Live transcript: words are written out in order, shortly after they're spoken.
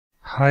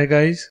Hi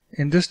guys,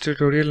 in this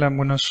tutorial I'm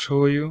gonna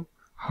show you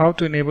how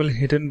to enable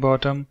hidden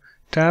bottom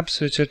tab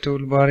switcher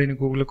toolbar in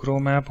Google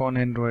Chrome app on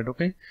Android.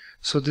 Okay,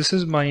 so this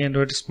is my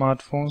Android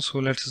smartphone, so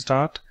let's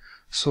start.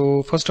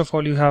 So first of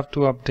all, you have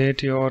to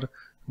update your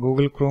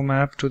Google Chrome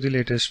app to the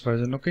latest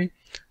version. Okay,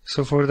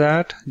 so for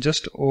that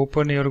just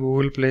open your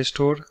Google Play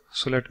Store.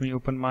 So let me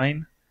open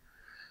mine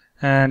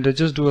and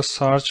just do a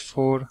search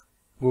for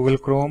Google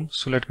Chrome.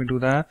 So let me do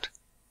that.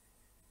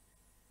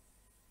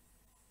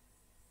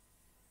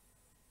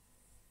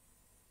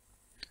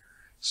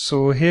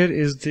 So here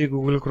is the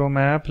Google Chrome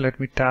app. Let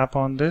me tap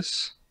on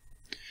this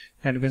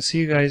and you can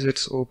see guys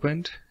it's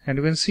opened, and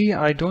you can see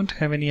I don't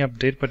have any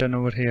update button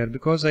over here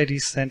because I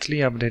recently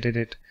updated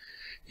it.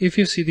 If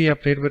you see the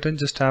update button,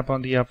 just tap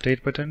on the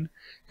update button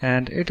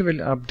and it will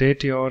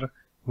update your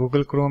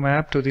Google Chrome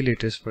app to the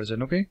latest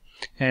version. Okay,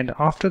 and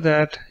after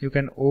that you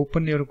can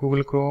open your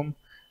Google Chrome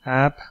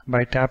app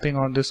by tapping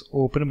on this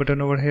open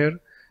button over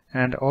here,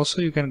 and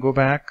also you can go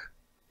back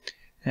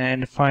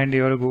and find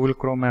your Google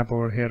Chrome app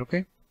over here.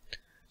 Okay,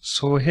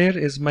 so here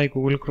is my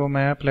Google Chrome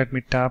app. Let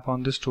me tap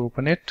on this to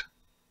open it.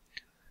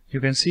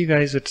 You can see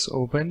guys it's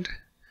opened,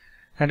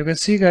 and you can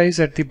see guys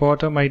at the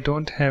bottom I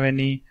don't have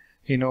any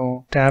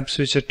tab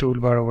switcher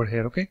toolbar over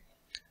here. Okay,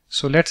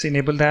 so let's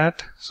enable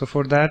that. So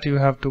for that you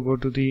have to go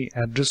to the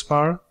address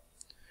bar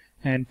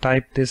and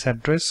type this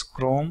address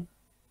chrome:/2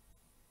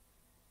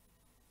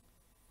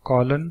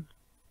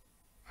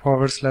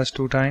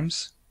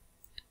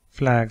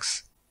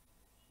 flags.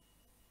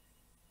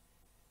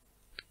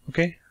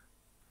 Okay,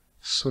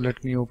 so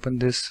let me open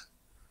this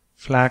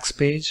flags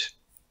page.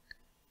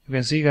 You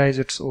can see guys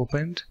it's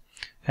opened,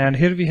 and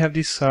here we have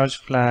the search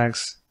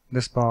flags,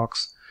 this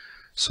box.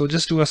 So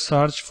just do a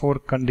search for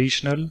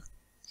conditional.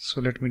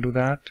 So let me do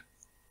that.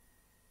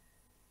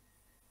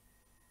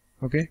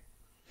 Okay,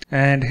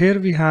 and here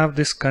we have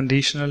this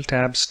conditional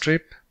tab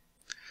strip,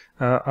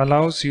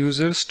 allows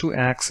users to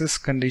access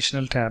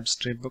conditional tab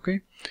strip.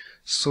 Okay,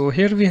 so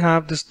here we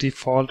have this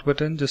default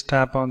button. Just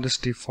tap on this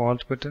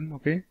default button.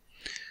 Okay,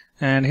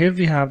 and here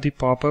we have the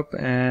pop-up,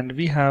 and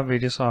we have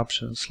various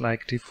options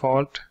like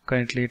default,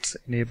 currently it's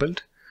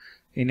enabled,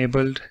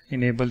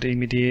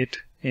 immediate,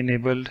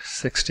 enabled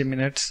 60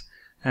 minutes,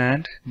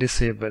 and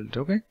disabled.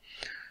 Okay,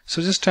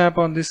 so just tap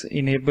on this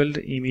enabled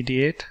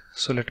immediate.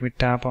 So let me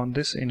tap on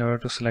this in order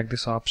to select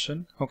this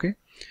option. Okay,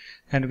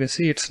 and you can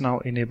see it's now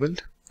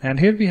enabled, and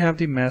here we have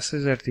the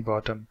message at the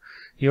bottom: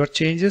 your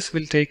changes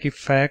will take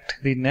effect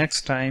the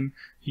next time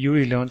you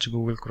relaunch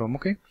Google Chrome.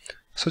 Okay,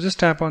 so just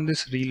tap on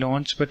this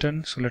relaunch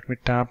button. So let me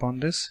tap on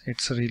this.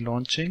 It's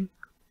relaunching.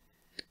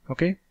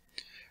 Okay,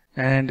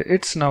 and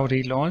it's now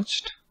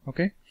relaunched.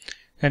 Okay,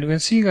 and you can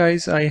see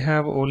guys I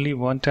have only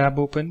one tab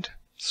opened.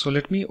 So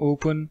let me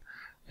open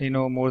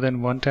more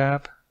than one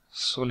tab.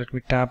 So let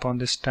me tap on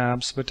this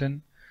tabs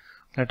button.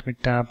 Let me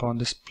tap on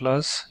this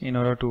plus in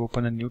order to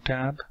open a new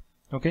tab.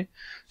 Okay,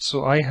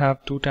 so I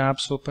have two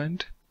tabs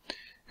opened,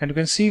 and you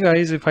can see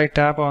guys if I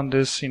tap on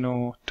this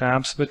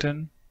tabs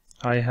button,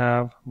 I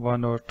have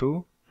one or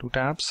two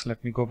tabs.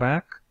 Let me go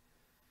back.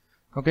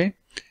 Okay,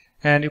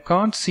 and you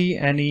can't see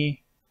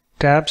any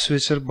tab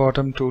switcher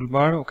bottom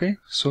toolbar. Okay,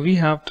 so we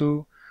have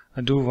to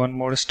do one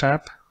more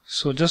step.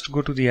 So just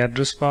go to the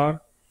address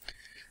bar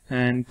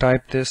and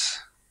type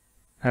this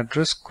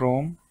address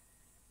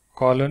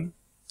chrome:/2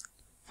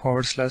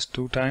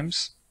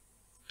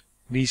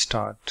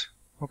 restart.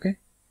 Okay,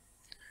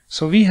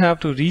 so we have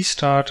to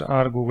restart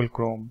our Google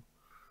Chrome.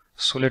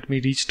 So let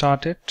me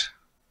restart it.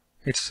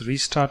 It's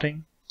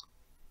restarting.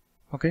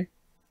 Okay,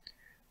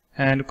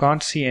 and you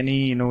can't see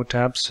any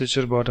tab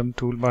switcher bottom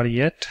toolbar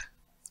yet.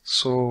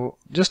 So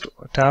just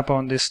tap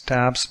on this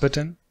tabs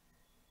button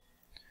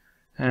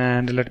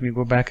and let me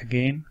go back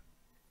again,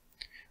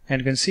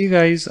 and you can see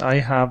guys I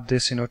have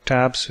this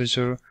tab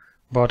switcher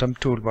bottom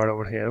toolbar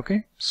over here.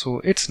 Okay, so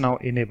it's now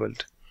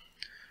enabled.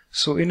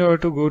 So in order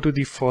to go to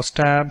the first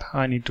tab,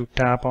 I need to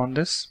tap on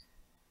this.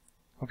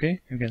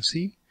 Okay, you can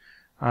see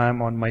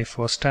I'm on my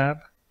first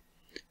tab,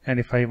 and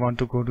if I want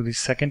to go to the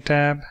second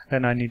tab,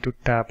 then I need to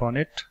tap on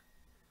it.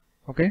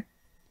 Okay,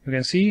 you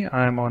can see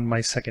I'm on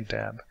my second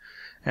tab,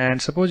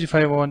 and suppose if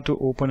I want to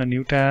open a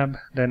new tab,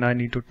 then I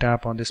need to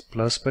tap on this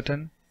plus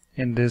button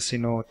in this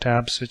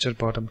tab switcher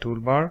bottom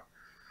toolbar.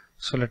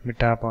 So let me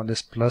tap on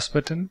this plus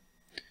button,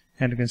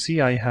 and you can see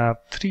I have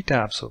three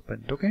tabs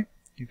opened. Okay,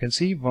 you can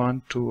see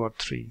 1, 2 or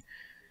 3.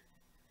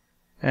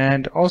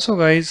 And also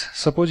guys,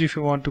 suppose if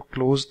you want to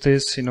close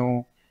this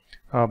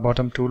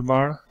bottom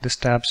toolbar, this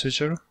tab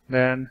switcher,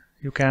 then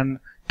you can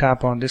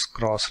tap on this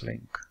cross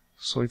link.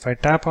 So if I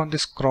tap on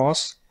this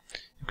cross,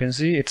 you can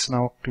see it's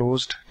now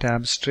closed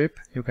tab strip.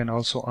 You can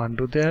also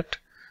undo that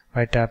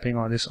by tapping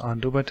on this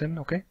undo button.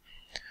 Okay,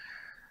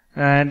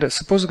 and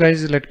suppose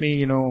guys let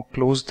me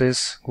close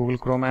this Google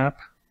Chrome app.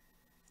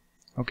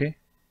 Okay,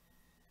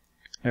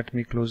 let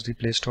me close the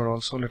Play Store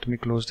also. Let me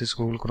close this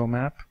Google Chrome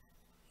app.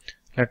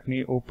 Let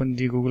me open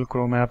the Google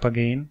Chrome app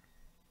again.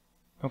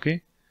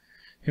 Okay,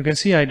 you can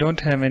see I don't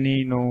have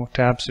any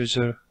tab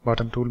switcher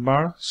bottom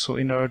toolbar. So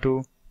in order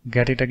to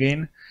get it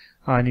again,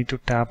 I need to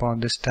tap on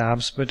this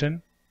tabs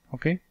button.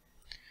 Okay,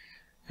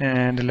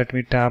 and let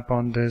me tap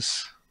on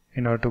this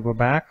in order to go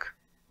back.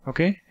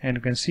 Okay, and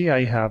you can see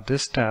I have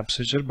this tab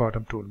switcher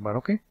bottom toolbar.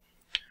 Okay,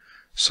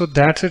 so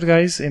that's it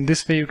guys. In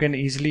this way you can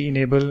easily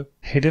enable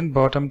hidden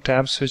bottom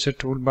tab switcher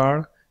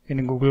toolbar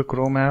in Google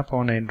Chrome app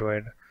on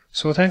Android.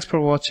 So thanks for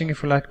watching.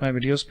 If you like my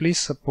videos, please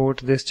support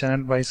this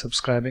channel by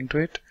subscribing to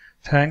it.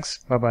 Thanks.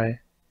 Bye bye.